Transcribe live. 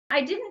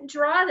I didn't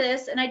draw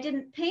this and I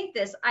didn't paint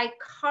this. I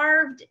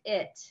carved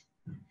it.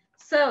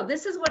 So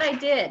this is what I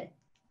did.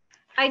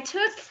 I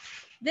took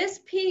this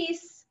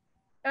piece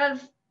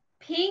of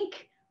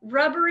pink,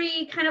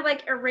 rubbery, kind of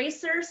like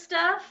eraser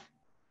stuff.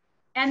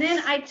 And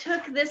then I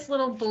took this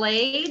little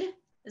blade.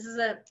 This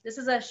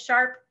is a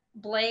sharp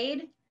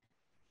blade.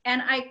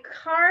 And I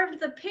carved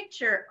the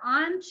picture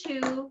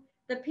onto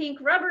the pink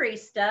rubbery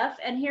stuff.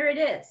 And here it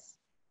is.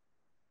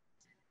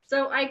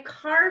 So I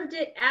carved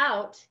it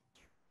out.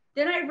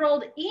 Then I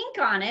rolled ink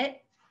on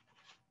it.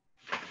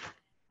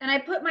 And I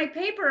put my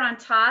paper on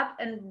top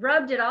and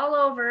rubbed it all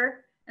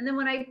over. And then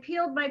when I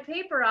peeled my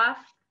paper off,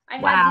 I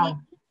had the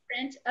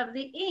print of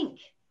the ink.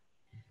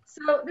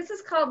 So this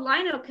is called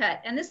lino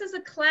cut. And this is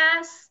a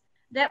class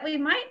that we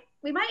might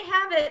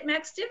have at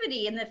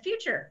Maxtivity in the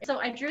future. So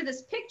I drew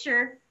this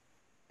picture.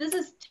 This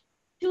is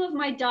two of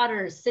my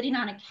daughters sitting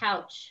on a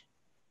couch.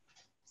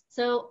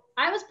 So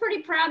I was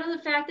pretty proud of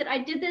the fact that I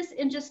did this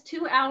in just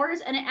 2 hours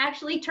and it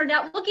actually turned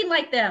out looking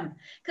like them.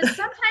 Because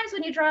sometimes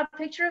when you draw a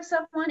picture of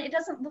someone, it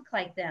doesn't look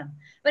like them,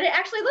 but it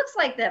actually looks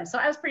like them. So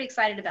I was pretty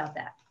excited about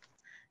that.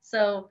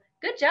 So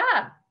good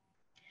job.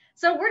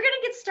 So we're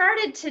gonna get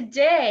started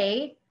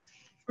today.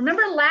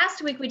 Remember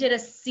last week we did a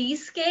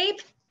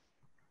seascape?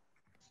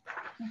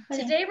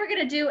 Today we're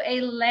gonna do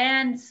a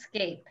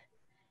landscape.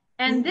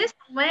 And this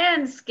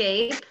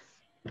landscape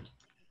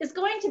is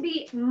going to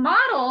be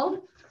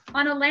modeled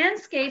on a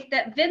landscape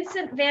that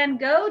Vincent van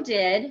Gogh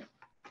did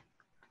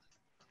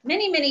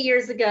many, many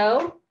years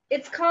ago.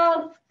 It's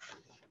called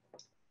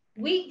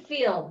Wheat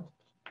Field.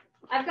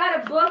 I've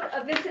got a book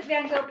of Vincent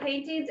van Gogh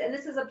paintings, and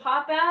this is a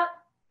pop-out.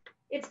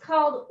 It's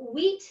called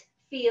Wheat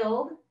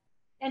Field,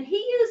 and he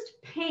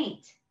used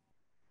paint.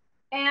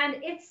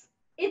 And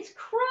it's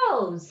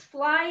crows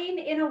flying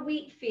in a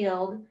wheat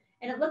field,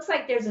 and it looks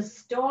like there's a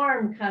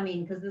storm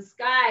coming because the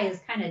sky is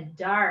kind of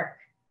dark.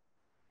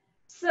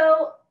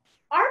 So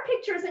our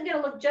picture isn't going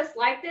to look just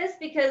like this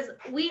because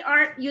we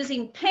aren't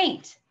using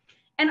paint.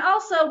 And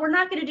also, we're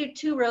not going to do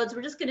 2 roads.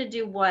 We're just going to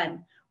do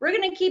 1. We're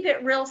going to keep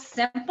it real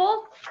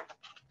simple,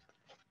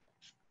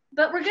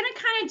 but we're going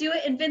to kind of do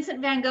it in Vincent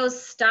van Gogh's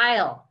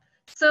style.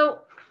 So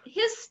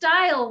his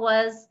style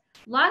was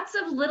lots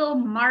of little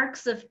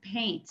marks of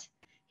paint.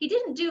 He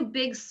didn't do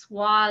big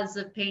swaths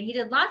of paint. He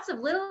did lots of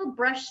little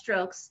brush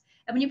strokes.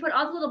 And when you put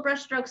all the little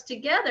brush strokes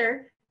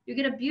together, you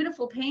get a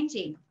beautiful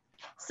painting.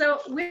 So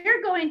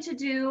we're going to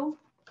do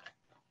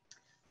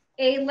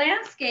a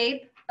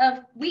landscape of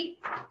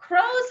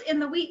crows in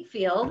the wheat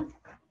field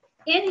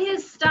in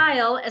his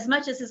style as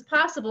much as is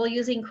possible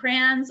using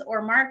crayons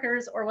or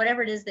markers or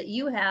whatever it is that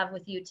you have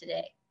with you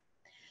today.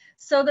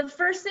 So the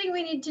first thing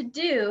we need to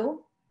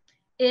do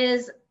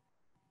is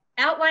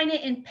outline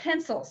it in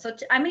pencil. So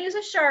I'm going to use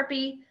a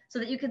Sharpie so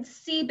that you can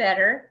see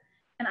better.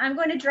 And I'm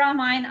going to draw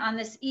mine on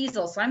this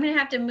easel. So I'm going to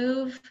have to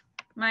move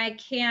my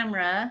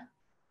camera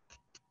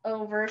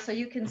over so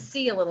you can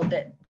see a little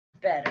bit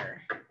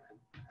better.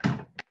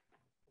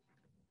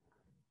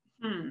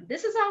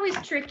 This is always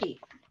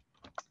tricky.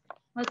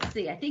 Let's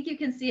see, I think you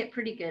can see it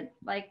pretty good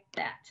like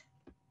that.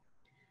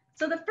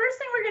 So the first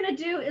thing we're going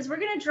to do is we're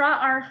going to draw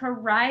our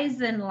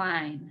horizon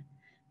line.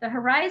 The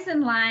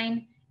horizon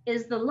line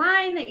is the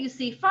line that you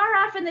see far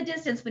off in the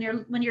distance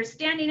when you're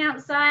standing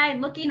outside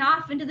looking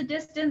off into the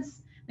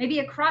distance, maybe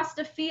across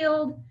the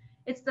field.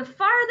 It's the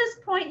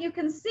farthest point you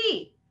can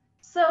see.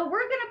 So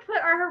we're going to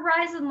put our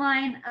horizon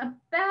line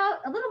about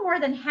a little more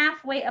than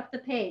halfway up the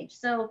page.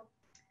 So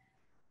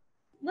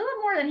a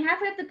little more than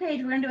halfway up the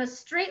page, we're going to do a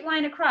straight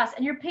line across,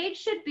 and your page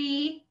should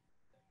be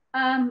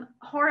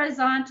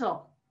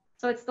horizontal.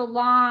 So it's the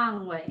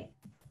long way.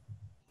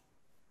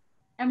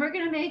 And we're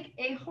going to make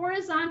a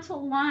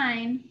horizontal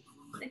line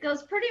that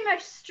goes pretty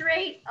much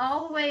straight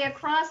all the way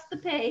across the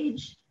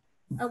page,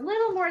 a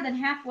little more than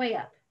halfway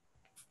up.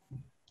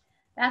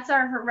 That's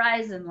our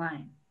horizon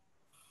line.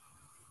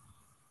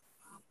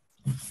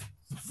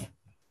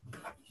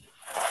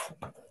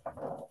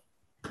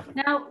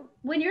 Now,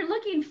 when you're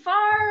looking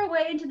far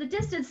away into the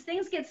distance,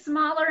 things get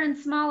smaller and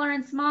smaller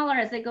and smaller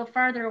as they go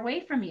farther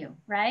away from you,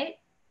 right?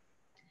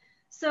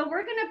 So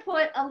we're going to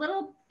put a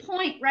little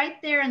point right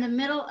there in the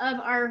middle of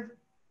our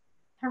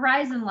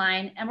horizon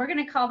line, and we're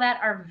going to call that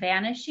our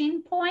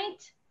vanishing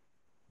point.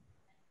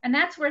 And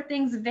that's where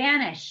things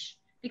vanish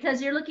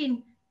because you're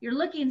looking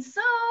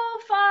so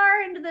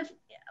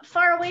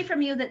far away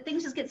from you that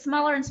things just get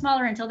smaller and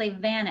smaller until they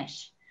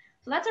vanish.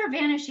 So that's our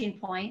vanishing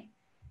point.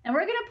 And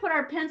we're going to put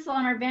our pencil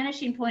on our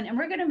vanishing point, and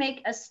we're going to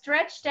make a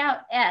stretched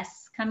out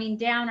S coming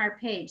down our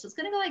page. So it's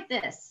going to go like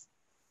this.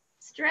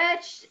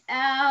 Stretched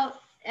out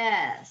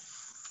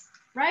S,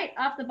 right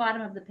off the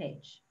bottom of the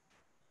page.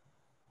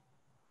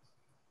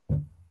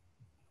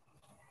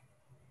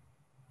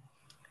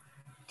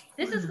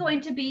 This is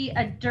going to be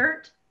a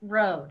dirt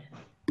road,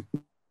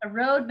 a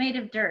road made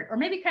of dirt, or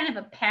maybe kind of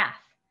a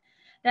path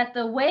that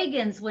the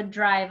wagons would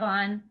drive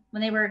on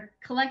when they were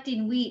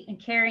collecting wheat and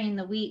carrying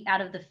the wheat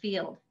out of the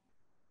field.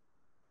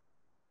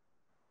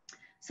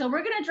 So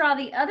we're going to draw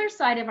the other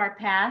side of our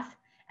path,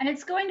 And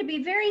it's going to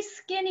be very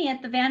skinny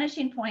at the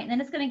vanishing point, and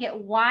then it's going to get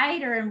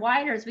wider and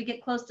wider as we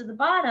get close to the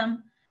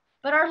bottom.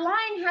 But our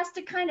line has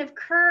to kind of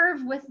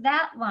curve with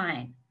that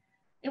line.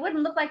 It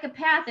wouldn't look like a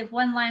path if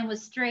one line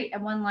was straight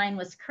and one line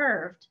was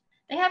curved.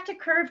 They have to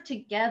curve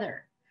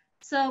together.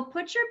 So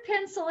put your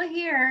pencil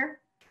here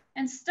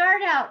and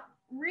start out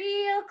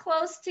real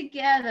close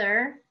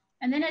together.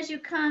 And then as you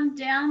come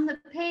down the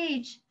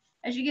page,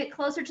 as you get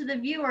closer to the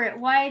viewer, it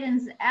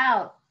widens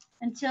out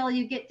until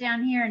you get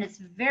down here and it's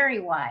very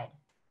wide.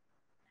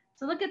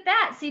 So look at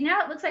that. See,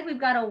 now it looks like we've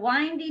got a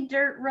windy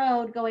dirt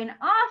road going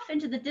off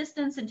into the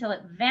distance until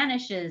it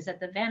vanishes at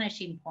the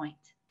vanishing point.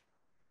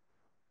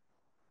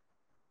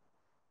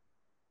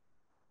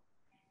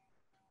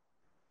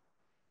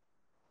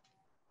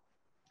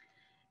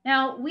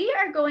 Now we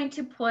are going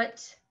to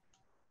put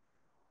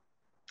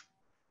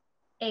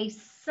a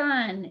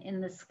sun in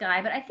the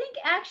sky, but I think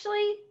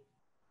actually,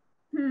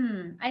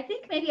 I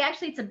think maybe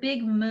actually it's a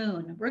big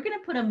moon. We're going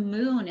to put a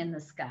moon in the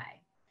sky.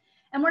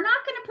 And we're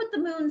not going to put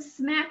the moon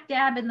smack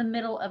dab in the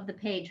middle of the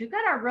page. We've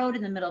got our road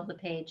in the middle of the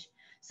page.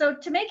 So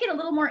to make it a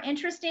little more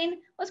interesting,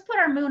 let's put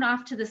our moon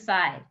off to the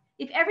side.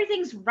 If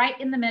everything's right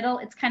in the middle,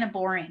 it's kind of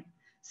boring.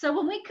 So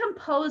when we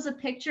compose a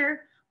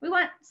picture, we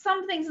want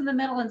some things in the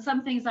middle and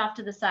some things off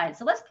to the side.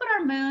 So let's put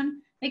our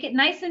moon, make it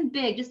nice and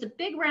big, just a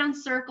big round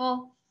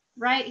circle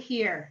right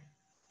here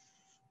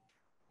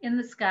in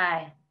the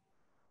sky.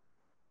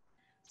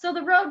 So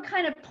the road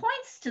kind of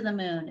points to the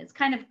moon. It's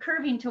kind of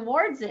curving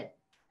towards it.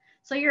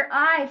 So your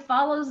eye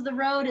follows the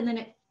road and then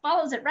it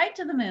follows it right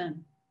to the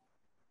moon.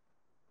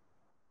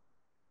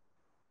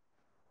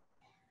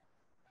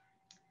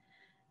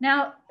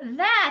 Now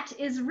that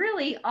is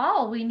really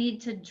all we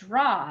need to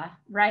draw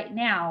right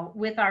now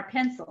with our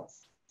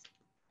pencils.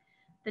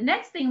 The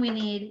next thing we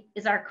need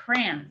is our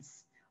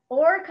crayons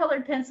or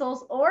colored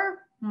pencils or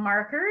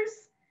markers.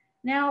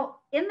 Now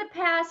in the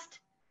past,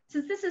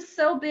 since this is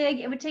so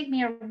big, it would take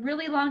me a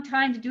really long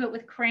time to do it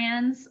with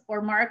crayons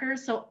or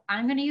markers. So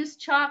I'm going to use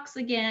chalks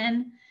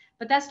again,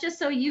 but that's just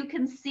so you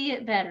can see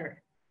it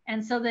better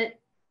and so that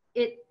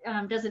it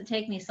doesn't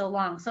take me so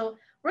long. So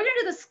we're going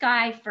to do the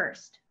sky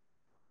first.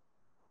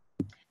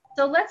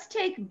 So let's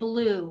take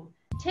blue.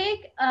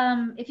 Take,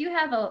 if you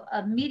have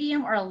a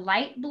medium or a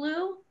light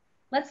blue,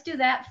 let's do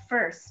that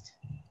first.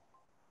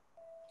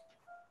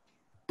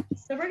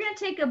 So we're going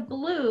to take a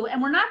blue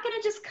and we're not going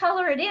to just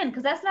color it in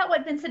because that's not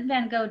what Vincent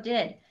van Gogh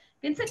did.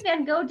 Vincent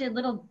van Gogh did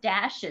little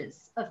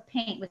dashes of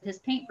paint with his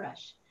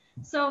paintbrush.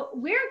 So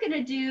we're going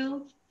to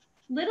do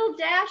little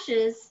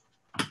dashes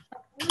of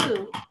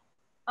blue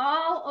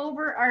all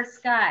over our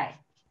sky.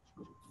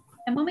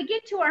 And when we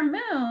get to our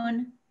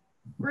moon,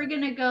 we're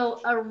going to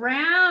go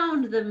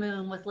around the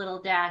moon with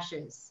little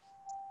dashes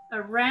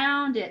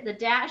around it. The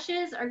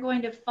dashes are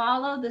going to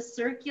follow the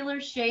circular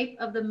shape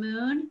of the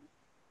moon.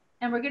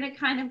 And we're going to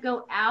kind of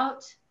go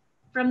out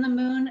from the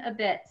moon a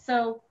bit.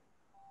 So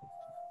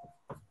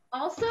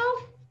also,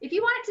 if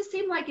you want it to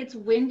seem like it's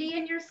windy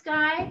in your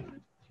sky,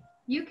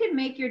 you can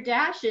make your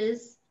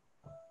dashes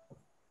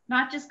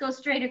not just go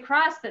straight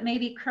across, but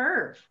maybe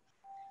curve.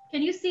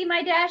 Can you see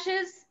my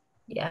dashes?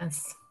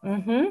 Yes.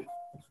 Mm-hmm.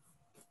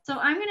 So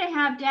I'm going to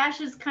have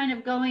dashes kind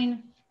of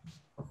going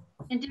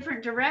in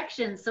different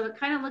directions. So it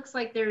kind of looks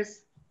like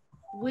there's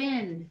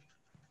wind.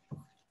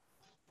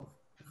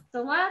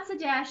 So lots of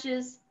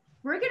dashes.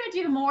 We're going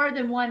to do more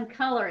than one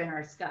color in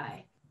our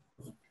sky.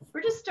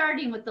 We're just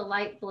starting with the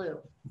light blue.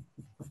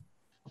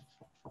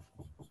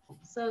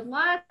 So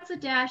lots of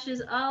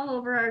dashes all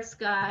over our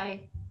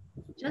sky,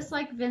 just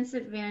like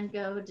Vincent van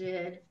Gogh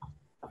did.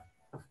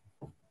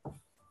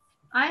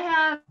 I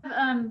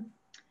have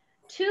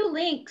 2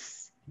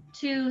 links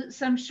to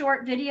some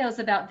short videos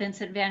about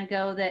Vincent van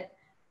Gogh that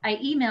I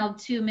emailed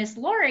to Miss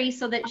Lori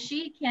so that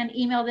she can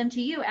email them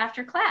to you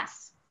after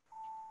class,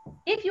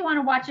 if you want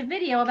to watch a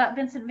video about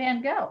Vincent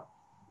van Gogh.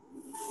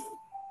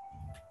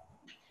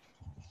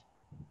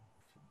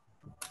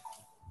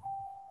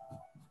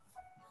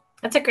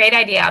 That's a great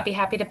idea. I'll be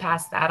happy to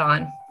pass that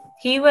on.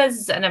 He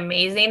was an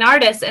amazing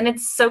artist, and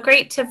it's so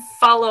great to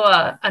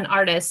follow an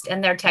artist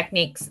and their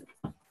techniques.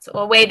 It's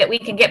a way that we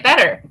can get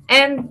better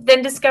and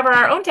then discover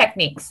our own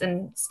techniques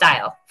and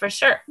style, for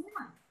sure.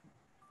 Yeah.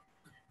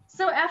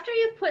 So after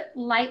you put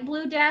light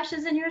blue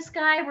dashes in your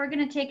sky, we're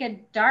going to take a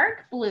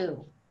dark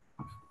blue.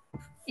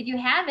 If you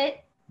have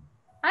it.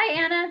 Hi,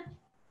 Anna.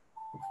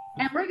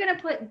 And we're going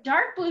to put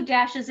dark blue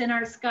dashes in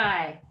our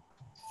sky.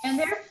 And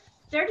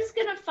they're just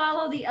going to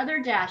follow the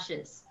other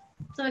dashes.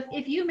 So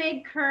if you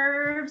made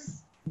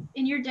curves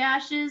in your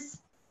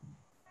dashes,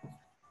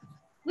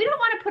 we don't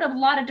want to put a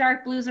lot of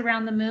dark blues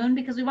around the moon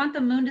because we want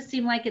the moon to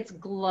seem like it's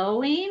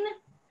glowing.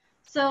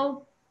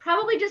 So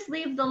probably just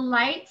leave the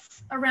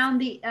lights around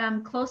the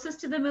closest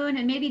to the moon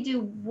and maybe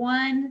do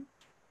one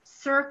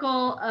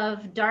circle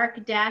of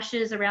dark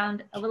dashes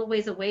around a little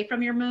ways away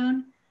from your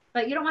moon.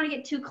 But you don't want to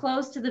get too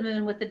close to the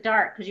moon with the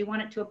dark because you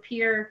want it to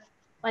appear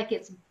like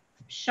it's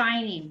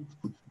shining.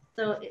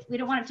 So we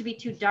don't want it to be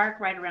too dark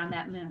right around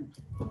that moon.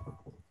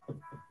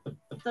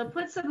 So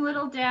put some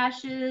little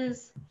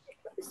dashes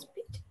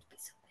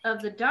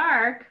of the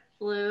dark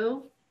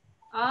blue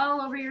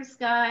all over your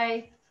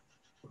sky,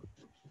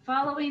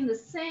 following the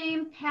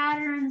same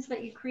patterns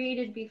that you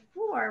created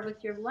before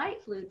with your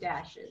light blue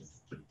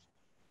dashes.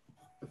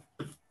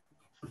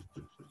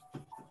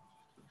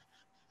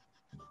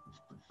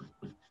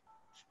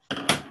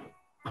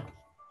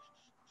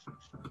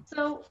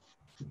 So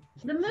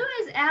the moon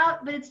is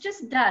out, but it's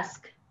just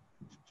dusk.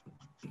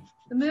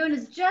 The moon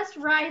is just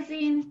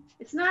rising.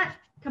 It's not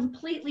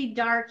completely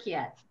dark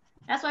yet.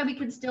 That's why we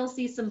can still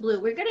see some blue.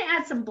 We're going to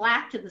add some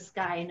black to the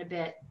sky in a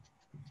bit,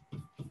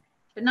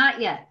 but not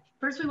yet.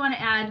 First, we want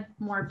to add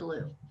more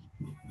blue.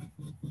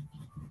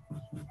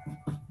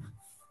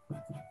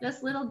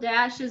 Just little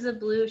dashes of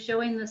blue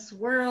showing the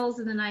swirls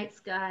in the night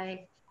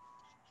sky.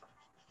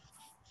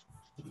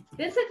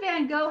 Vincent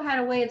van Gogh had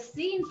a way of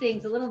seeing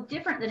things a little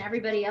different than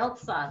everybody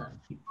else saw them.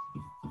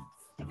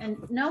 And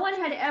no one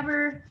had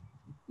ever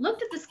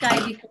looked at the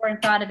sky before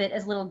and thought of it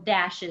as little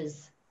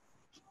dashes.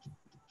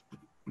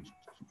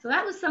 So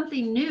that was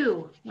something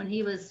new when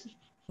he was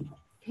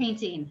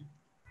painting.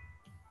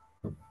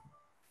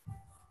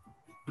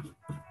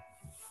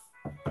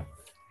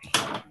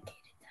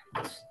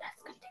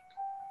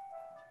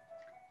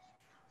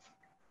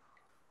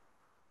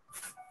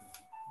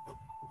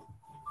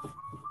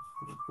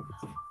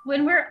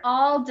 When we're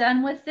all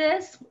done with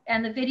this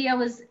and the video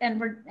is,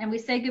 and we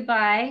say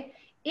goodbye,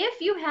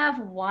 if you have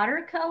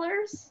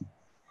watercolors,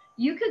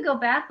 you could go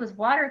back with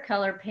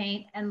watercolor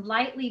paint and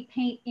lightly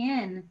paint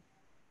in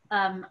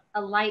a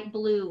light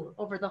blue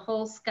over the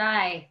whole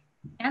sky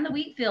and the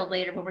wheat field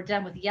later when we're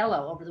done with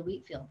yellow over the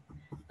wheat field.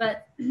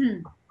 But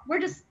we're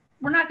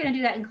not going to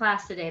do that in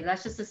class today.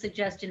 That's just a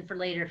suggestion for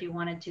later if you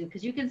wanted to,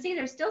 because you can see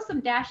there's still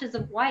some dashes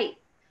of white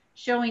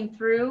showing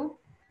through.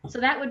 So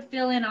that would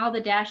fill in all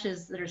the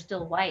dashes that are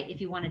still white if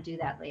you want to do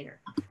that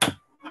later.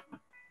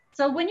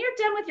 So when you're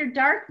done with your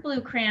dark blue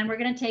crayon, we're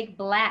going to take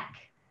black.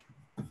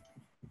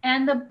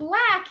 And the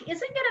black isn't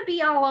going to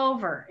be all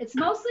over. It's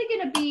mostly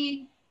going to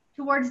be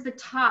towards the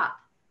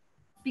top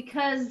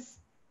because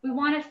we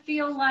want to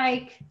feel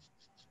like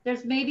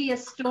there's maybe a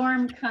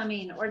storm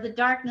coming or the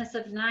darkness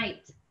of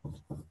night.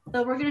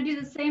 So we're going to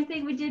do the same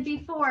thing we did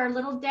before,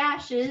 little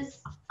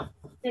dashes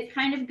that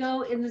kind of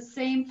go in the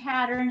same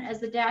pattern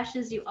as the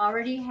dashes you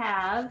already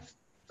have.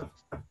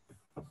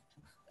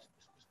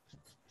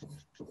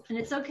 And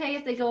it's okay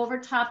if they go over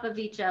top of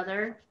each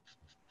other.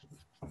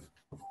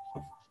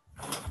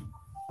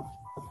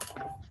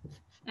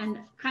 And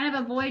kind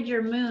of avoid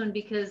your moon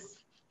because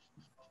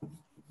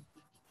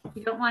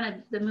you don't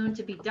want the moon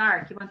to be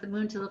dark. You want the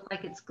moon to look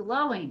like it's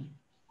glowing.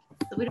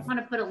 So we don't want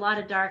to put a lot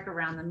of dark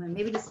around the moon.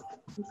 Maybe just,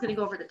 I'm just going to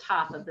go over the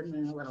top of the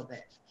moon a little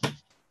bit.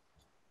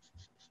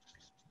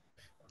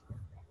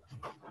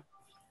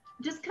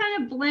 Just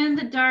kind of blend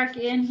the dark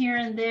in here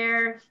and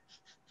there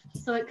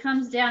so it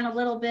comes down a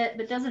little bit,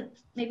 but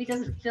maybe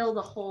doesn't fill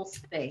the whole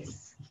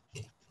space.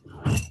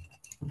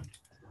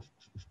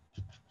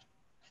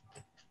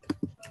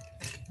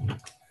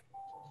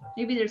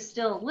 Maybe there's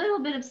still a little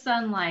bit of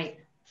sunlight.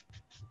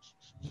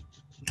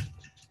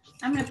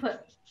 I'm going to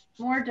put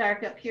more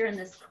dark up here in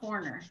this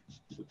corner.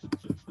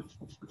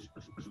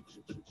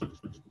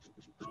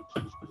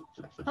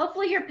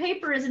 Hopefully your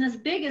paper isn't as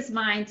big as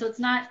mine, so it's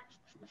not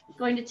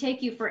going to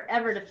take you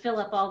forever to fill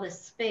up all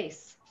this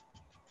space.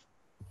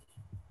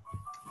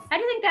 How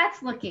do you think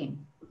that's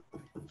looking?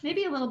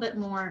 Maybe a little bit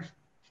more,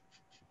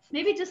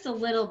 maybe just a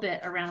little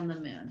bit around the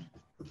moon.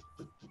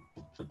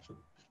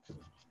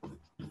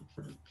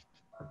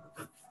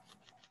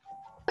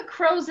 The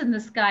crows in the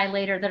sky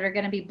later that are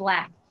going to be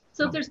black.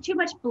 So if there's too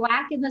much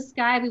black in the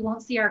sky, we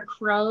won't see our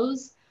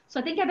crows. So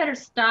I think I better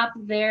stop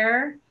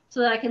there so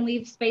that I can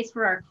leave space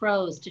for our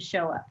crows to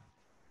show up.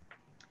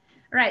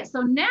 All right,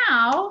 so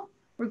now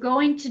we're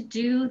going to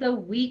do the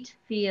wheat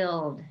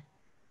field.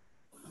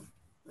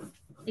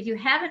 If you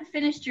haven't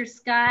finished your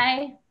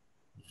sky,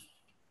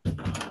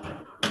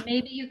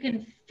 maybe you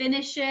can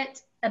finish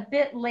it a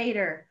bit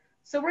later.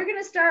 So we're going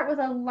to start with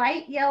a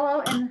light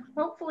yellow, and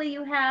hopefully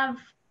you have,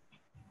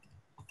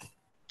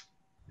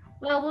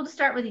 well, we'll just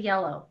start with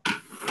yellow.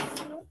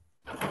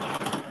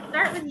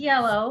 Start with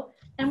yellow,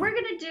 and we're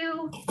going to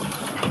do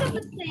kind of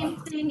the same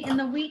thing in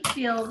the wheat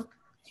field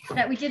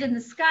that we did in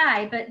the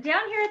sky, but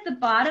down here at the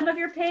bottom of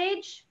your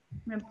page,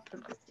 I'm going to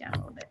put this down a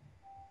little bit.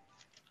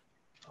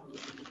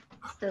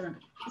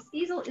 This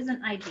easel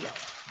isn't ideal.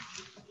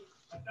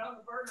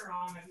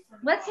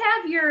 Let's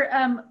have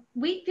your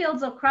wheat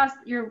fields across,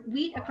 your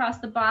wheat across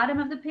the bottom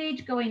of the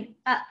page going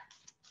up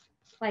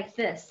like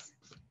this.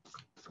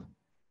 I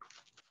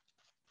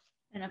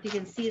don't know if you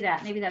can see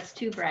that. Maybe that's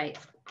too bright.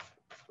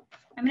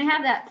 I'm going to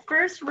have that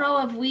first row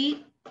of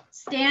wheat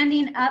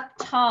standing up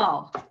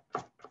tall,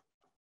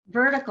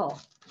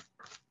 vertical.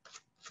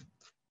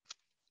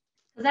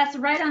 So that's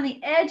right on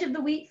the edge of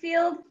the wheat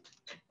field.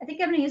 I think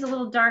I'm going to use a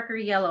little darker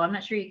yellow. I'm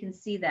not sure you can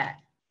see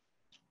that.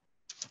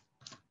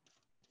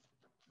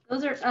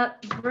 Those are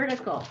up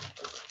vertical.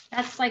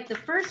 That's like the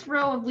first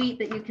row of wheat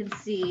that you can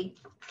see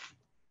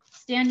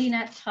standing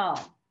up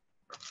tall.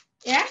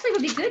 It actually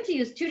would be good to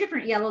use two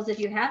different yellows if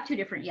you have two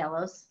different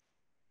yellows.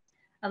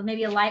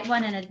 maybe a light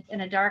one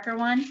and a darker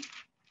one.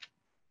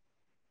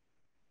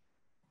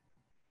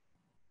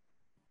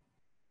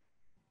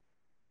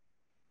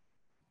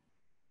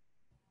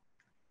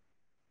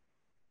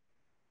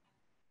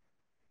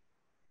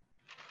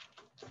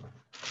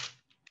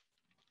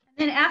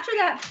 And then after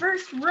that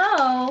first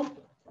row,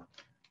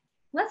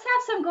 let's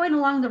have some going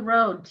along the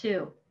road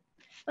too.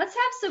 Let's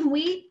have some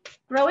wheat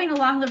growing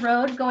along the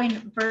road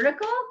going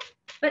vertical,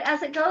 but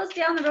as it goes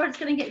down the road, it's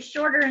going to get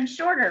shorter and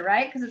shorter,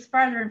 right? Because it's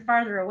farther and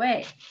farther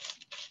away.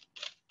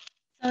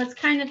 So it's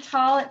kind of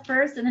tall at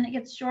first, and then it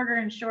gets shorter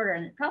and shorter,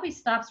 and it probably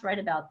stops right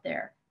about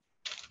there.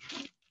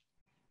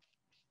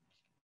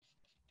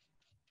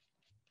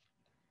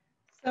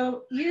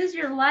 So use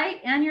your light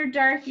and your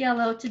dark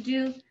yellow to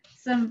do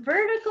some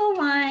vertical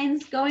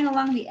lines going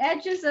along the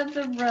edges of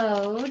the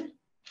road,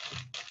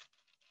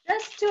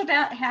 just to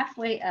about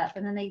halfway up,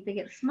 and then they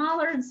get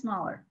smaller and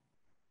smaller.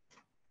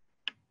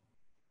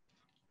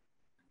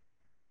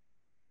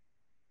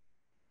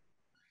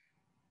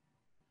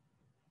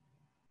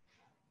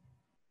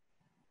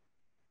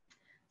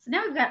 So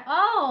now we've got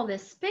all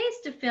this space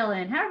to fill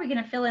in. How are we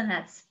going to fill in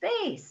that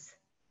space?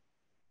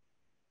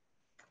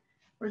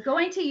 We're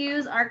going to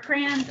use our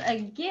crayons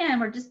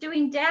again. We're just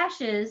doing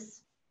dashes.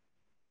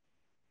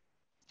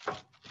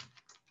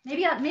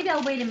 Maybe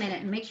I'll wait a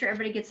minute and make sure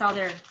everybody gets all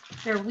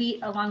their wheat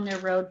along their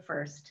road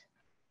first.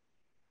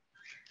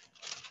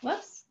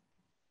 Whoops.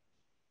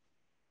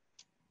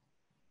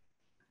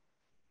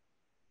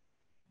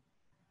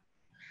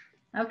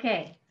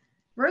 Okay,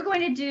 we're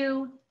going to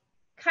do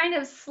kind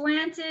of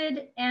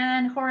slanted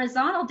and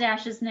horizontal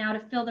dashes now to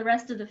fill the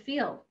rest of the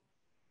field.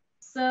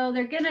 So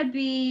they're going to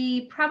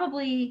be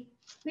probably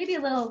maybe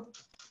a little,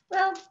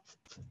 well,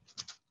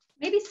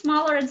 maybe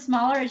smaller and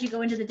smaller as you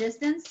go into the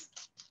distance.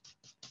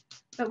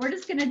 But we're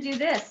just going to do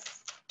this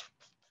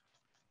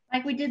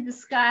like we did the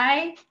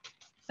sky,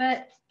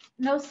 but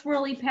no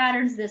swirly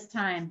patterns this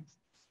time.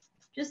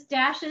 Just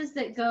dashes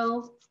that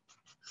go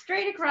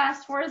straight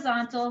across,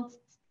 horizontal,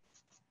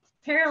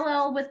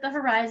 parallel with the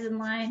horizon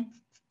line.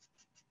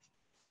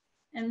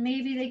 And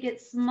maybe they get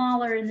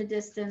smaller in the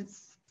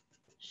distance,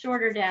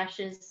 shorter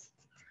dashes.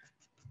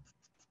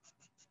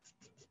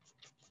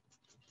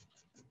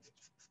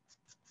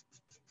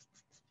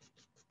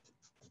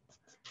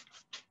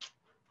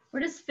 We're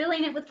just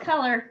filling it with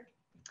color.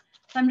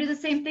 So I'm doing the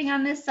same thing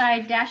on this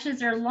side.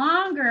 Dashes are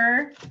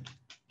longer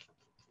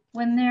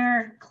when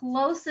they're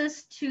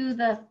closest to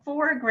the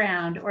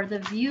foreground or the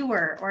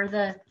viewer or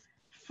the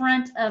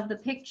front of the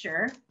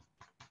picture.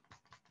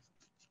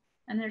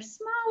 And they're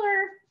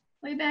smaller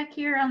way back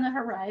here on the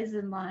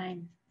horizon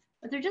line.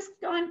 But they're just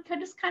going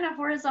just kind of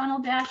horizontal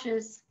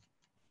dashes.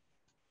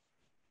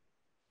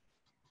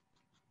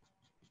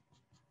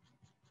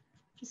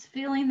 Just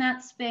feeling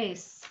that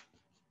space.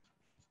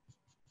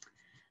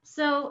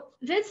 So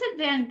Vincent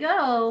van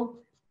Gogh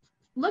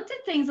looked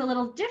at things a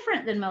little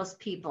different than most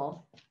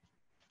people.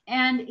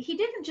 And he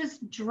didn't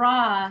just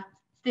draw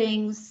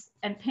things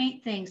and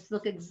paint things to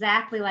look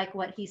exactly like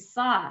what he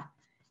saw.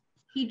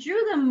 He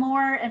drew them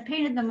more and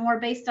painted them more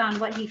based on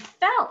what he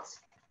felt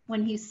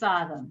when he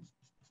saw them.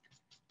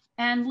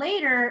 And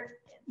later,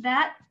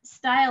 that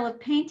style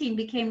of painting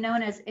became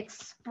known as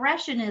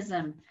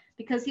expressionism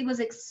because he was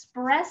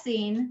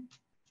expressing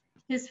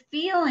his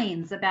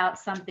feelings about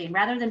something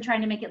rather than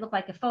trying to make it look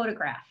like a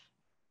photograph.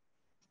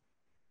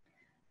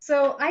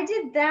 So I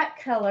did that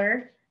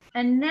color,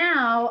 and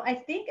now I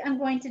think I'm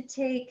going to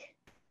take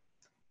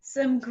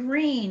some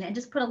green and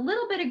just put a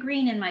little bit of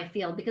green in my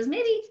field because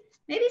maybe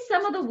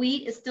some of the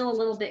wheat is still a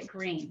little bit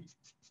green,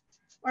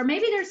 or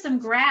maybe there's some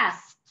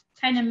grass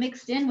kind of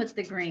mixed in with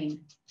the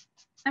green.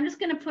 I'm just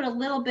going to put a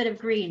little bit of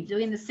green,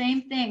 doing the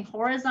same thing,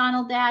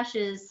 horizontal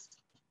dashes.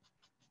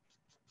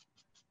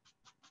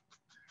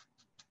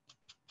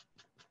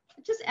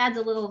 It just adds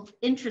a little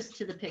interest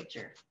to the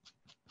picture.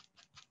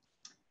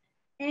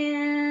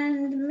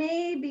 And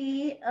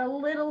maybe a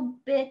little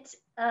bit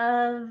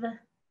of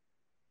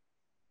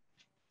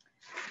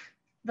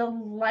the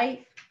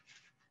light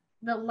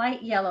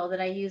yellow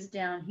that I used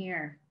down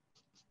here.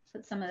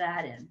 Put some of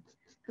that in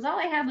because all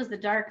I had was the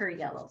darker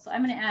yellow. So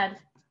I'm going to add,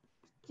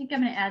 I think I'm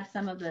going to add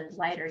some of the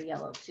lighter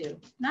yellow too.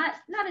 Not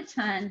a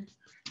ton,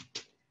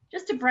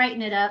 just to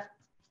brighten it up.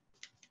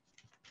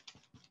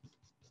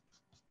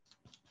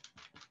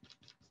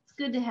 It's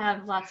good to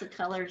have lots of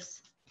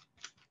colors.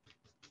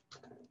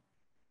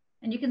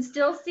 And you can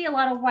still see a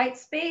lot of white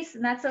space,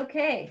 and that's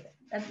okay.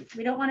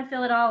 We don't want to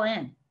fill it all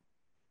in.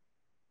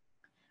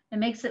 It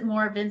makes it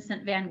more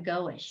Vincent van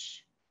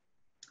Gogh-ish.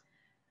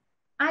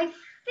 I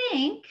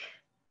think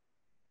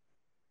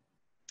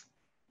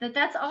that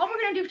that's all we're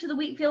going to do to the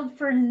wheat field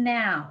for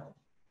now.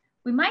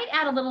 We might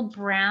add a little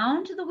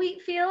brown to the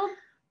wheat field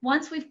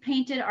once we've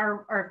painted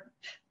or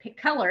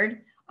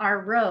colored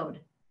our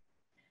road.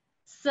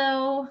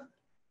 So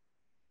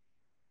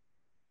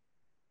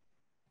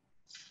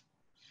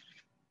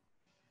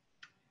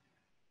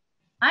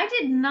I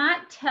did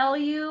not tell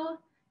you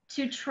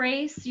to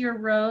trace your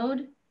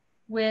road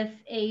with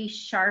a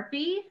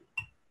Sharpie,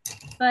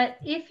 but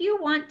if you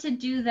want to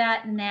do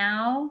that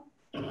now,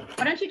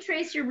 Why don't you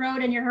trace your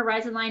road and your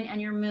horizon line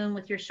and your moon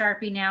with your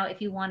Sharpie now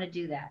if you want to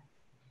do that.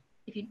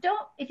 If you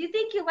don't, if you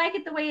think you like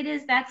it the way it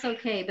is, that's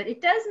okay, but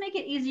it does make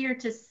it easier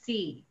to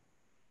see.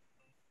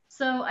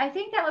 So I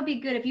think that would be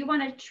good if you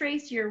want to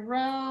trace your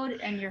road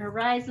and your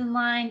horizon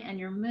line and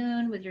your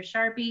moon with your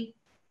Sharpie.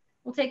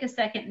 We'll take a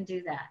second and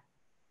do that.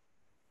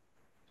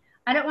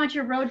 I don't want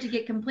your road to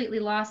get completely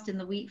lost in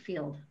the wheat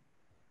field.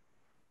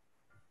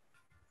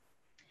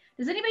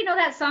 Does anybody know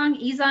that song,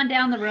 Ease on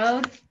Down the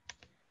Road?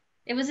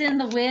 It was in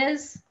The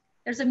Wiz.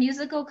 There's a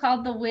musical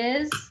called The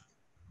Wiz.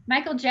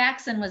 Michael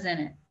Jackson was in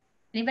it.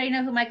 Anybody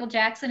know who Michael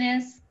Jackson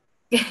is?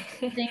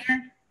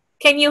 Singer?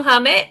 Can you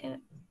hum it?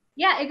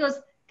 Yeah, it goes,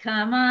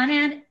 come on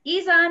and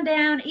ease on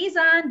down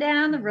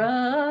the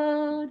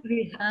road.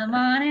 Come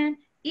on and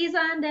ease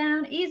on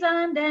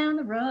down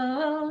the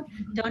road.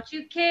 Don't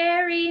you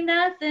carry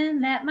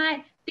nothing that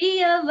might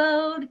be a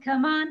load.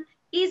 Come on,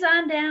 ease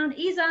on down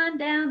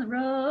the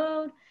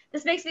road.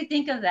 This makes me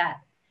think of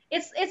that.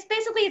 It's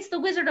basically, it's the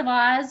Wizard of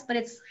Oz, but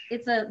it's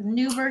a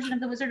new version of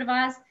the Wizard of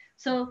Oz.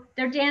 So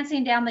they're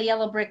dancing down the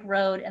yellow brick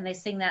road and they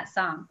sing that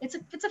song. It's a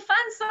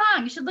fun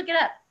song. You should look it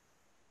up.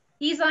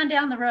 Ease on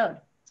down the road.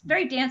 It's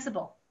very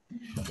danceable.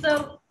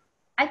 So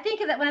I think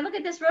that when I look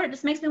at this road, it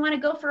just makes me want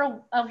to go for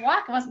a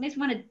walk. It makes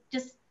me want to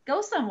just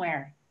go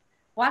somewhere.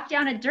 Walk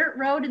down a dirt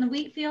road in the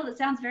wheat field. It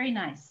sounds very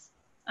nice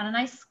on a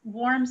nice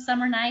warm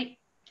summer night.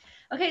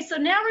 Okay, so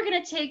now we're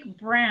going to take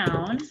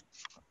brown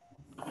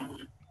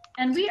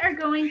and we are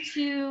going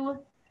to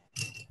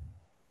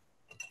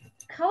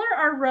color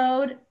our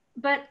road,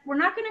 but we're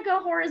not going to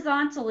go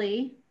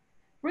horizontally.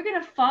 We're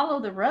going to follow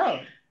the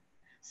road.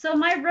 So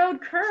my road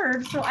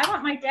curves, so I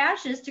want my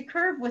dashes to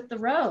curve with the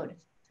road.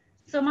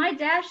 So my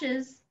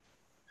dashes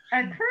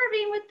are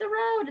curving with the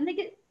road and they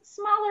get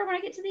smaller when I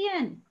get to the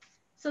end.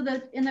 So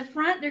in the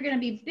front, they're going to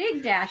be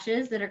big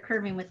dashes that are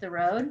curving with the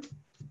road.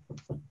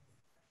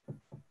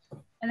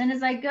 And then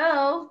as I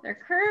go, they're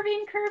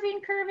curving,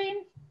 curving,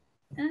 curving,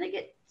 and then they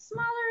get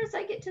smaller as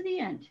I get to the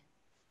end.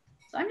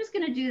 So I'm just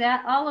going to do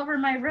that all over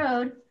my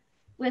road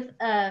with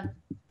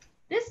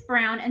this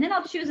brown, and then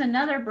I'll choose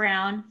another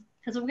brown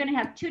because we're going to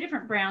have two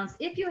different browns.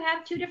 If you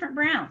have two different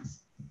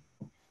browns,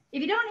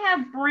 if you don't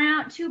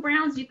have two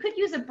browns, you could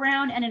use a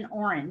brown and an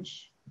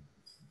orange.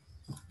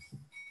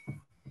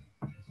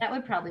 That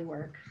would probably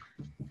work.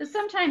 Because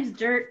sometimes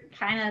dirt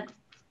kind of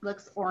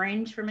looks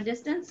orange from a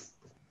distance.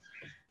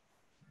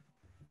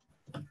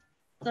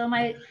 So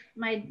my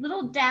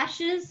little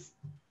dashes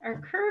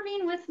are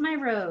curving with my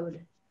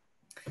road.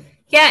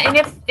 Yeah, and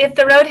if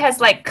the road has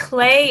like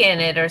clay in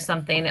it or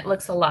something, it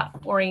looks a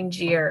lot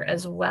orangier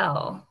as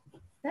well.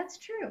 That's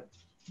true.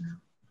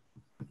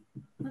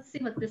 Let's see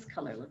what this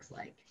color looks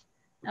like.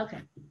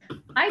 Okay,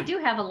 I do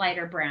have a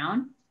lighter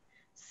brown.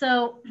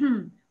 So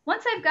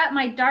once I've got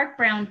my dark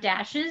brown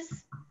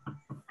dashes,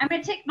 I'm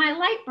going to take my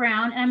light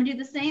brown and I'm going to do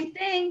the same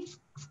thing.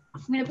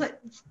 I'm going to put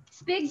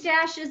big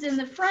dashes in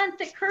the front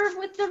that curve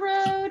with the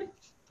road.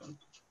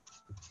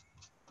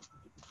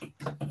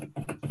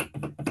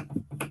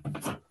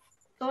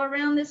 Go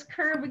around this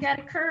curve, we got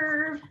a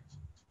curve.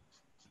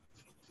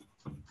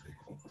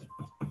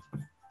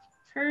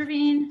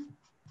 Curving,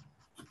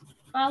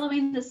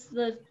 following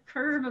the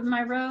curve of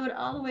my road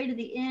all the way to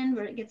the end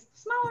where it gets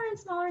smaller and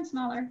smaller and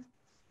smaller.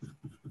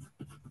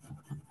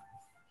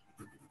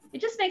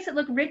 It just makes it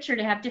look richer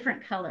to have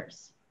different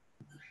colors.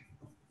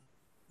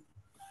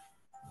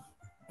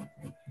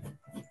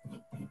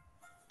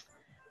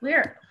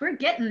 We're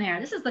getting there.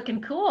 This is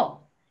looking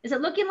cool. Is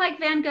it looking like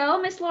Van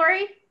Gogh, Miss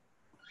Lori?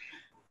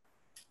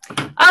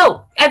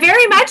 Oh,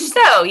 very much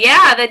so.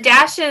 Yeah, the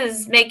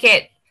dashes make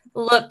it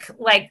look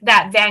like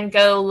that Van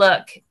Gogh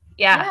look.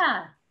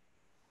 Yeah.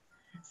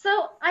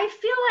 So I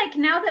feel like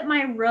now that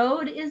my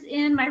road is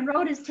in, my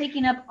road is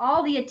taking up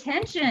all the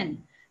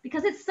attention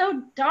because it's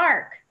so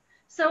dark.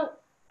 So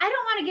I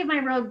don't want to give my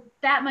road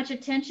that much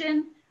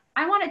attention.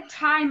 I want to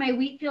tie my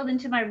wheat field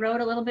into my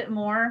road a little bit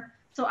more.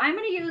 So I'm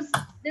going to use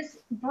this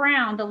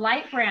brown, the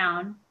light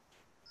brown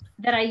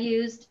that I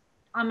used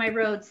on my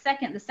road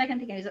the second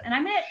thing I used, and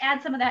I'm going to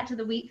add some of that to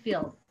the wheat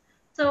field.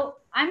 So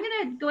I'm going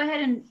to go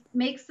ahead and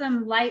make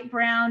some light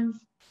brown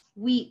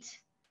wheat,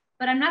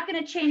 but I'm not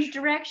going to change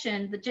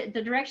direction,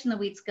 the direction the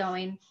wheat's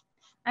going.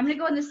 I'm going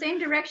to go in the same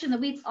direction the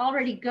wheat's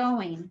already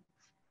going.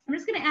 I'm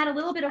just going to add a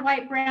little bit of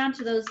white brown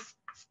to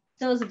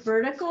those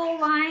vertical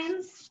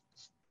lines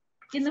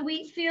in the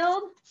wheat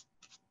field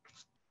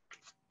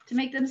to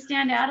make them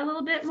stand out a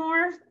little bit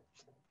more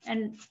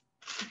and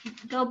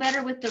go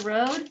better with the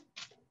road.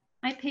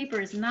 My paper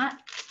is not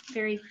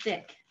very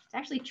thick. It's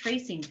actually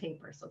tracing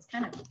paper, so it's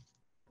kind of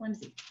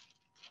flimsy.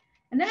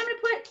 And then I'm going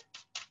to put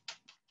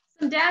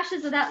some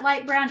dashes of that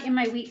light brown in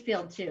my wheat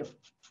field too.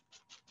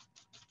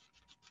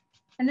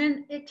 And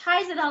then it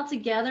ties it all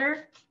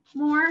together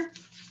more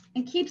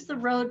and keeps the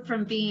road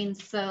from being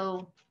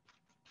so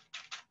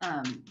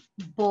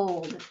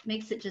bold.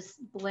 Makes it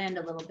just blend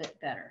a little bit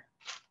better.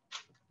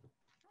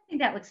 I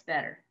think that looks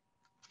better.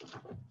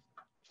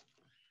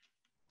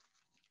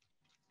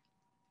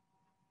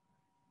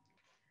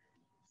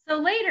 So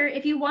later,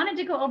 if you wanted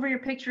to go over your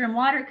picture in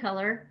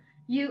watercolor,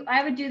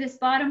 I would do this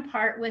bottom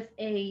part with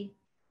a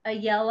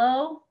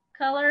yellow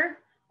color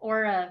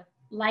or a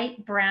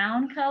light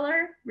brown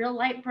color, real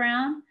light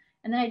brown.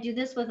 And then I do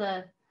this with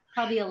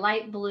probably a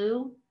light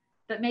blue,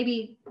 but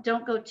maybe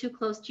don't go too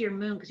close to your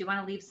moon because you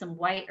want to leave some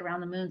white around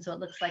the moon so it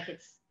looks like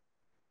it's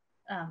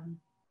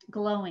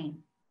glowing.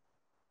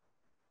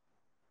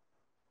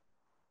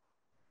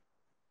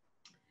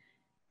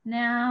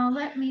 Now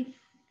let me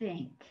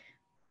think.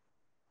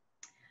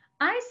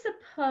 I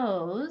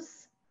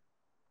suppose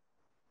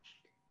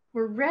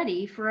we're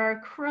ready for our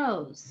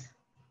crows.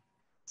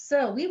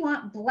 So we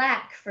want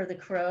black for the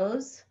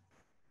crows.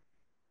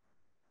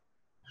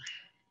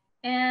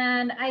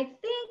 And I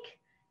think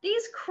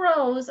these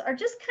crows are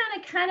just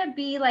kind of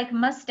be like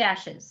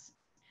mustaches,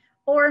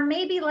 or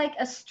maybe like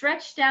a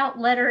stretched out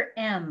letter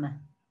M.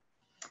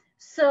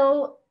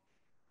 So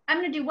I'm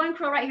going to do one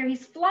crow right here.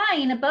 He's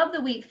flying above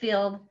the wheat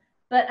field,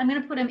 but I'm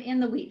going to put him in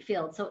the wheat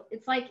field. So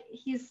it's like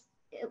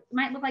it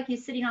might look like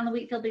he's sitting on the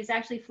wheat field, but he's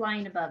actually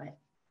flying above it.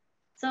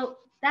 So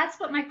that's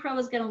what my crow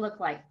is going to look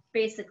like,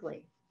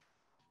 basically.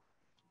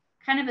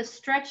 Kind of a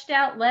stretched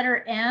out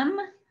letter M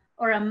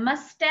or a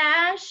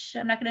mustache.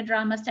 I'm not going to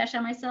draw a mustache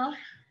on myself,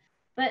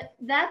 but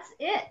that's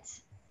it.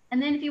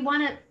 And then if you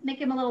want to make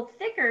him a little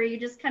thicker, you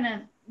just kind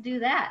of do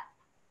that.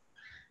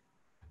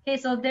 Okay,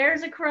 so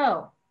there's a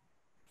crow.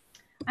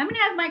 I'm going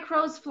to have my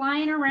crows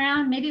flying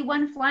around, maybe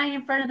one flying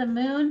in front of the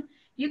moon.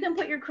 You can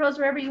put your crows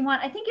wherever you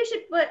want. I think you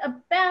should put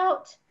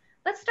about,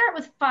 let's start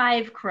with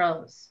 5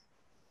 crows.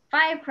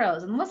 5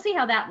 crows, and we'll see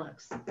how that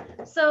looks.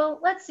 So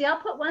let's see, I'll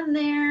put one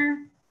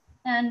there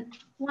and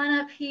one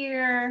up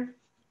here.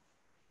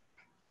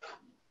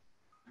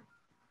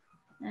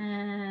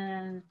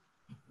 And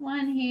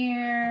one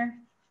here.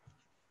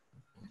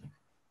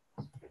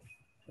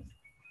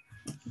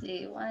 Let's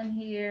see, one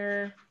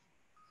here.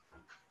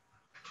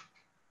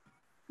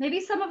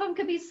 Maybe some of them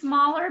could be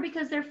smaller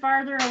because they're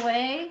farther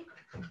away.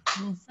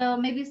 So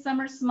maybe some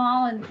are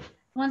small and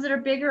ones that are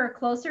bigger are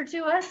closer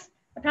to us.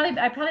 I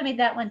probably made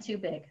that one too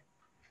big.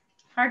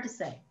 Hard to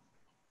say.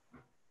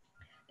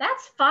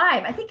 That's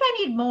 5. I think I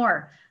need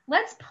more.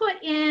 Let's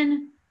put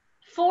in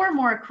 4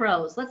 more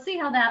crows. Let's see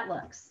how that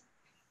looks.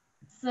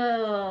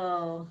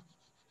 So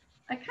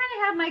I kind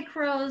of have my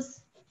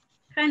crows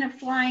kind of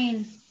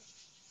flying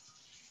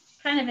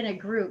kind of in a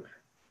group.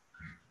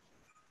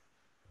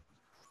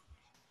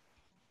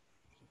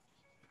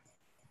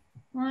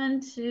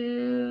 One,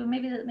 two,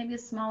 maybe a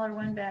smaller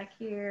one back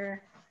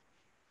here.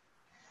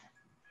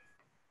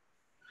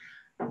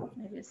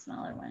 Maybe a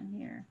smaller one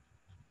here.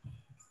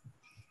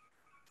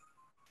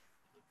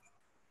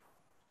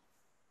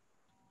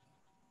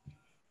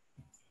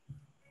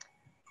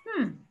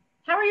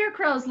 How are your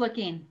crows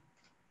looking?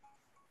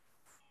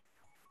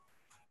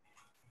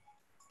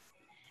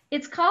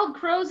 It's called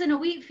Crows in a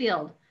Wheat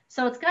Field,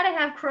 so it's got to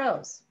have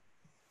crows.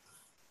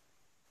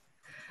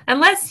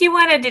 Unless you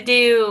wanted to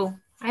do,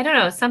 I don't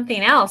know,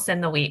 something else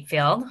in the wheat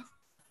field.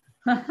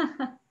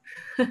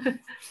 I'm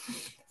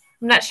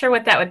not sure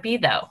what that would be,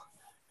 though.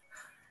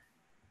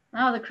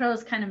 Oh, the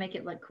crows kind of make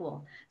it look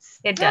cool.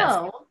 It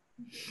does.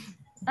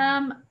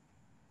 I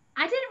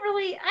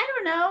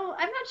don't know.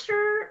 I'm not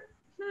sure.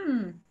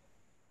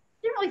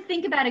 Didn't really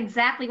think about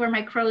exactly where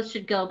my crows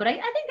should go, but I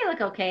think they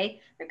look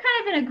okay. They're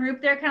kind of in a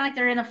group. They're kind of like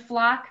they're in a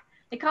flock.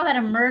 They call that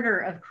a murder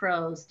of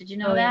crows. Did you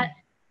know that? Yeah.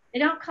 They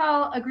don't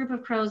call a group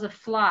of crows a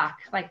flock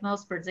like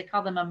most birds. They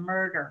call them a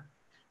murder.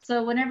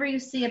 So whenever you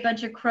see a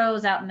bunch of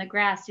crows out in the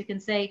grass, you can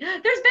say,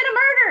 there's been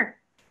a murder.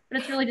 But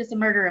it's really just a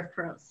murder of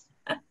crows.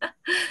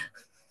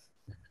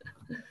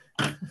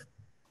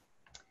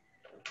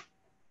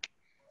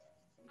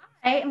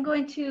 I am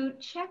going to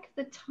check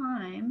the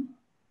time.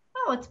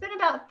 Oh, it's been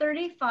about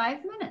 35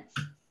 minutes.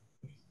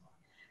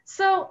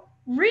 So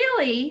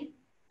really,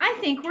 I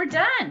think we're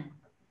done.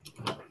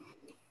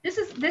 This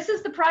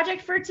is the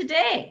project for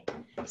today.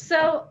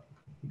 So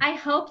I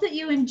hope that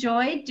you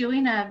enjoyed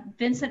doing a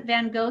Vincent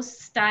van Gogh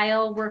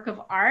style work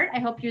of art. I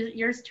hope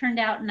yours turned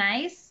out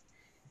nice.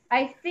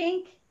 I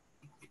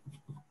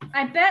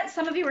bet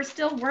some of you are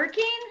still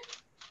working,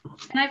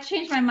 and I've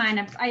changed my mind.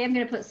 I am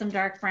going to put some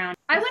dark brown.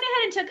 I went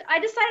ahead and I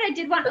decided I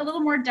did want a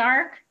little more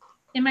dark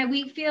in my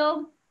wheat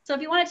field. So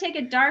if you want to take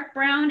a dark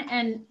brown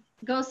and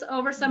go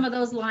over some of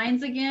those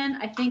lines again,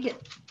 I think it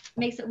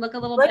makes it look a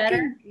little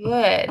better.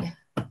 Good.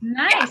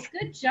 Nice.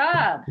 Good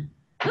job.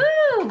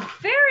 Ooh,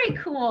 very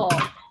cool.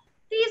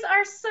 These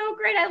are so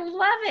great. I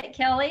love it,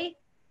 Kelly.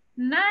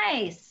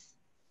 Nice.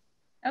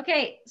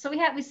 Okay, so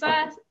we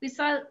saw,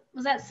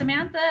 was that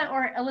Samantha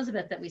or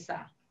Elizabeth that we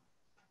saw?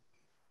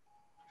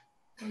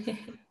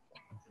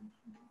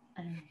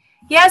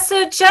 Yeah,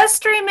 so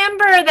just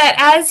remember that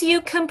as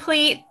you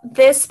complete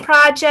this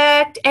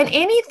project and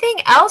anything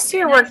else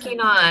you're working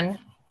on.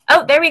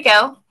 Oh, there we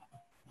go.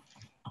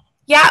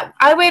 Yeah,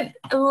 I would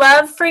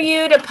love for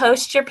you to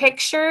post your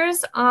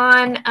pictures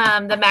on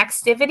the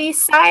Maxtivity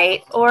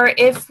site, or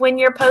if when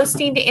you're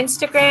posting to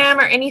Instagram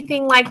or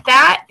anything like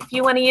that, if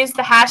you want to use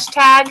the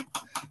hashtag,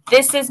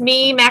 this is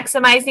me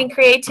maximizing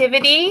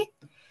creativity.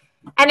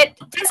 And it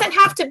doesn't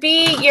have to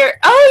be your,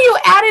 oh,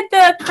 you added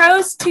the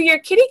crows to your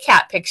kitty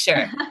cat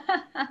picture.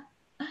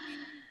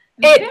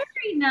 Very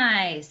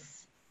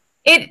nice.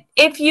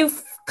 If you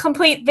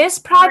complete this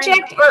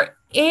project or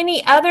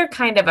any other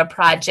kind of a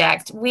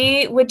project,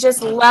 we would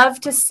just love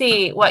to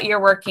see what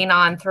you're working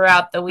on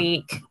throughout the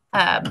week.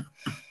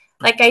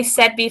 Like I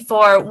said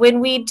before, when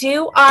we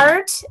do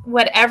art,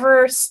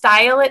 whatever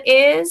style it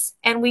is,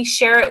 and we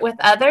share it with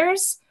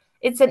others,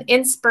 it's an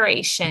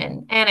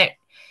inspiration, and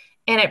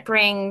it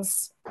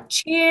brings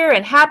cheer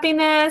and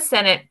happiness,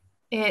 and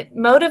it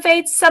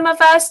motivates some of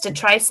us to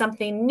try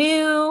something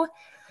new.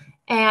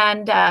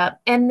 And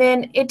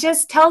then it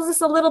just tells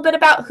us a little bit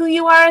about who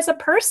you are as a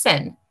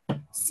person.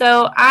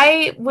 So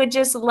I would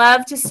just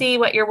love to see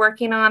what you're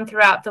working on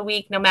throughout the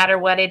week, no matter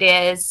what it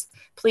is.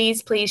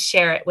 Please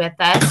share it with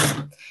us.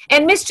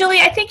 And Miss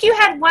Julie, I think you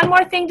had one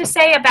more thing to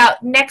say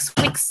about next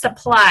week's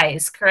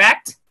supplies,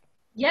 correct?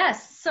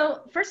 Yes.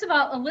 So first of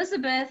all,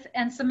 Elizabeth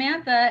and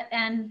Samantha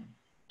and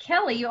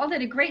Kelly, you all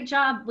did a great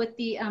job with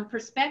the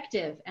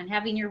perspective and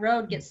having your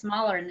road get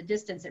smaller in the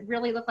distance. It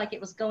really looked like it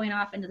was going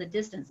off into the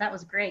distance. That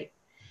was great.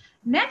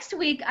 Next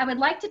week, I would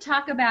like to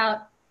talk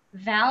about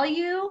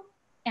value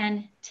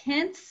and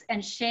tints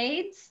and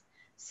shades.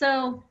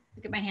 So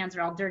look at my hands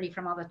are all dirty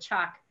from all the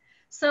chalk.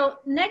 So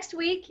next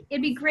week,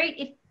 it'd be great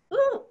if,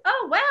 ooh,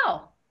 oh,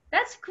 wow,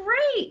 that's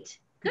great.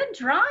 Good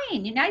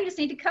drawing. Now you just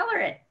need to color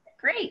it.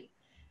 Great.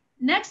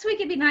 Next week,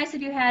 it'd be nice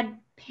if you had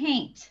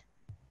paint.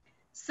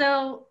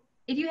 So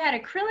if you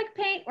had acrylic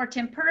paint or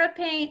tempera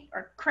paint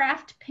or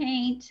craft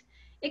paint,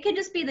 it could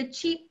just be the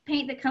cheap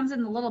paint that comes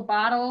in the little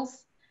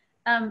bottles.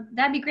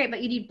 That'd be great,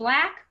 but you need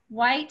black,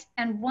 white,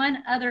 and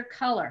one other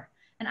color.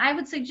 And I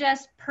would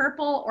suggest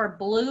purple or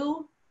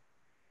blue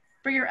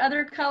for your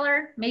other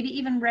color, maybe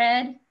even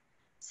red.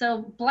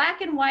 So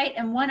black and white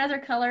and one other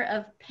color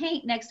of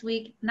paint next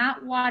week,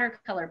 not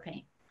watercolor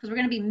paint, because we're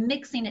going to be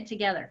mixing it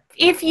together.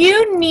 If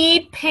you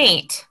need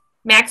paint,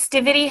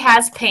 Maxtivity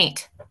has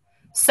paint.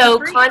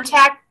 So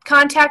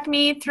contact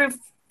me through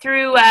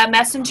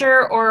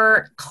Messenger,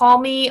 or call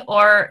me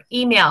or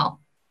email,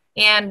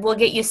 and we'll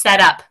get you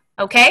set up.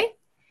 Okay?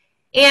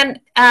 And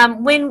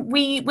when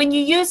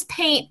you use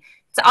paint,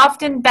 it's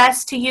often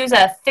best to use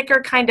a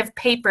thicker kind of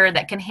paper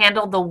that can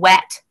handle the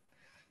wet.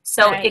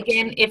 So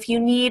again, if you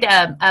need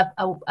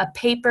a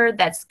paper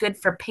that's good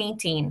for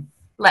painting,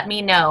 let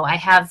me know. I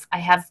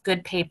have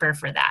good paper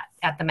for that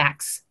at the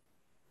Max.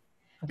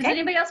 Okay. Does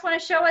anybody else want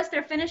to show us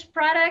their finished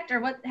product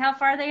or how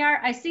far they are?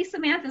 I see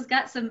Samantha's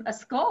got a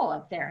skull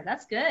up there.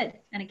 That's good.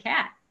 And a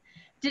cat.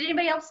 Did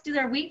anybody else do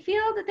their wheat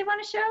field that they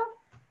want to show?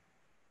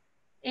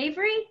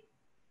 Avery?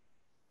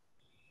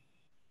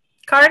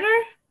 Carter?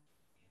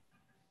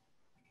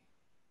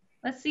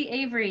 Let's see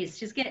Avery's.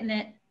 She's getting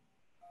it.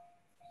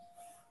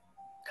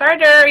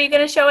 Carter, are you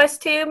going to show us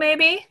too,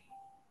 maybe?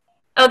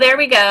 Oh, there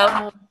we go.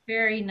 Oh,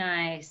 very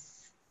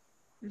nice.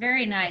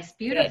 Very nice.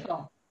 Beautiful.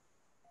 Good.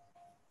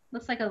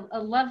 Looks like a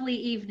lovely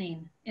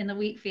evening in the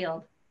wheat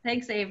field.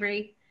 Thanks,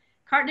 Avery.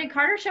 Did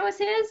Carter show us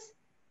his?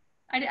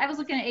 I was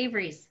looking at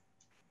Avery's.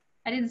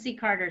 I didn't see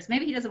Carter's.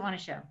 Maybe he doesn't want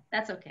to show.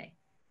 That's okay.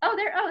 Oh,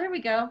 there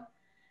we go.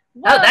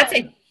 Whoa. Oh, that's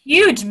a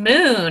huge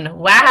moon.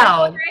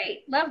 Wow. That's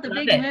great. Love the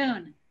big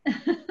moon.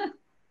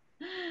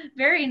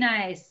 Very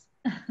nice.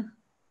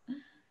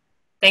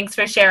 Thanks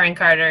for sharing,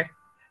 Carter.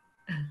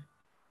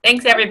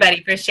 Thanks,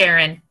 everybody, for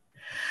sharing.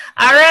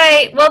 All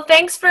right. Well,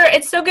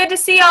 it's so good to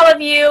see all of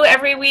you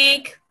every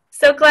week.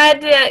 So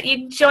glad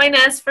you join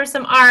us for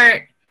some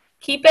art.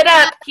 Keep it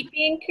up. Keep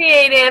being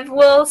creative.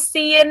 We'll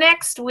see you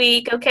next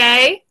week,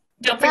 okay?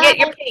 Don't forget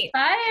your paint.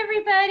 Bye,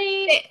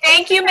 everybody.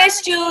 Thank you,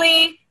 Miss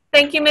Julie.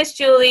 Thank you, Miss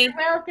Julie. You're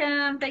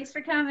welcome. Thanks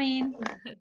for coming.